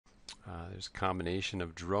There's a combination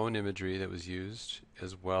of drone imagery that was used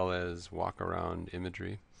as well as walk around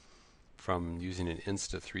imagery from using an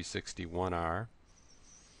Insta360 1R.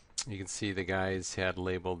 You can see the guys had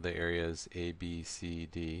labeled the areas A, B, C,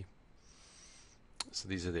 D. So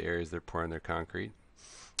these are the areas they're pouring their concrete.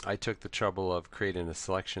 I took the trouble of creating a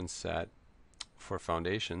selection set for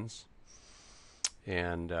foundations.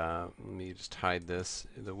 And let me just hide this.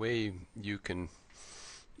 The way you can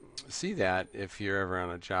see that if you're ever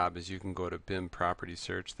on a job is you can go to BIM property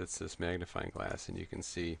search, that's this magnifying glass, and you can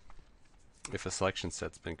see if a selection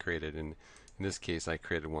set's been created. And in this case I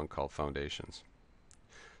created one called foundations.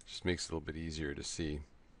 Just makes it a little bit easier to see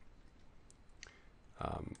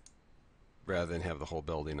rather than have the whole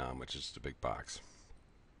building on, which is just a big box.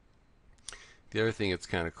 The other thing that's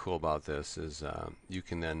kind of cool about this is you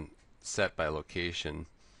can then set by location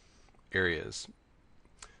areas.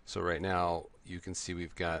 So right now you can see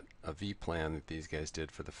we've got a V plan that these guys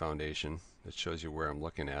did for the foundation that shows you where I'm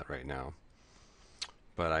looking at right now.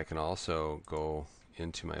 But I can also go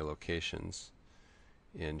into my locations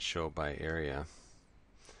and show by area.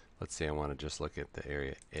 Let's say I want to just look at the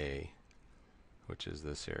area A, which is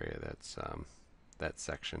this area, that's that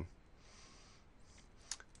section.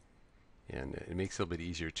 And it makes it a little bit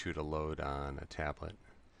easier too to load on a tablet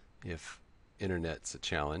if internet's a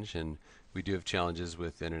challenge, and we do have challenges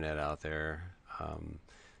with internet out there.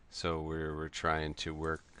 So we're trying to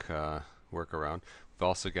work around. We've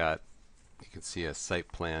also got, you can see a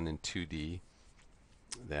site plan in 2D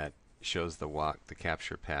that shows the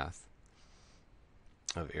capture path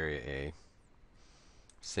of area A.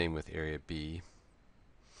 Same with area B.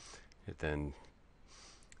 And then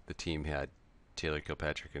the team had Taylor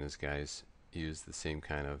Kilpatrick and his guys use the same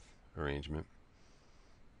kind of arrangement.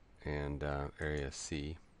 And area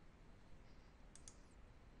C.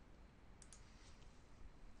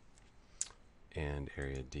 And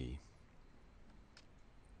area D,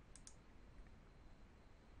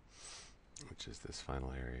 which is this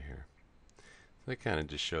final area here. So that kind of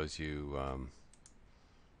just shows you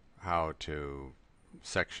how to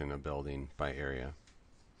section a building by area.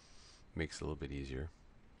 Makes it a little bit easier.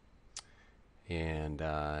 And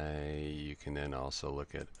you can then also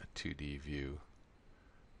look at a 2D view.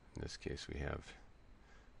 In this case we have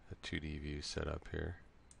a 2D view set up here.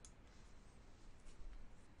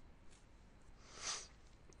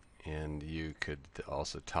 And you could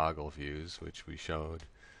also toggle views, which we showed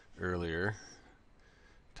earlier.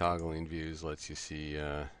 Toggling views lets you see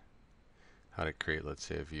how to create, let's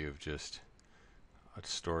say, a view of just a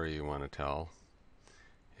story you want to tell.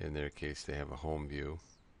 In their case they have a home view,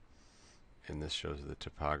 and this shows the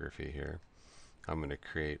topography here. I'm going to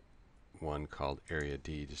create one called area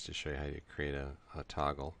D just to show you how you create a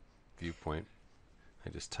toggle viewpoint.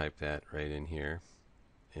 I just type that right in here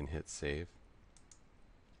and hit save.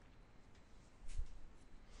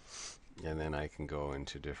 And then I can go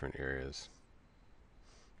into different areas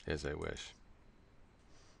as I wish.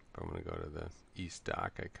 If I'm going to go to the east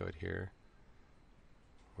dock, I could here.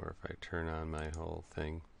 Or if I turn on my whole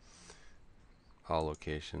thing, all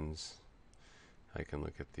locations, I can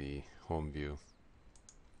look at the home view.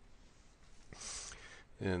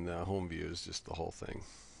 And the home view is just the whole thing.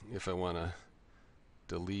 If I want to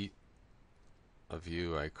delete a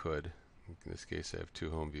view, I could. In this case I have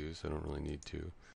two home views, I don't really need to.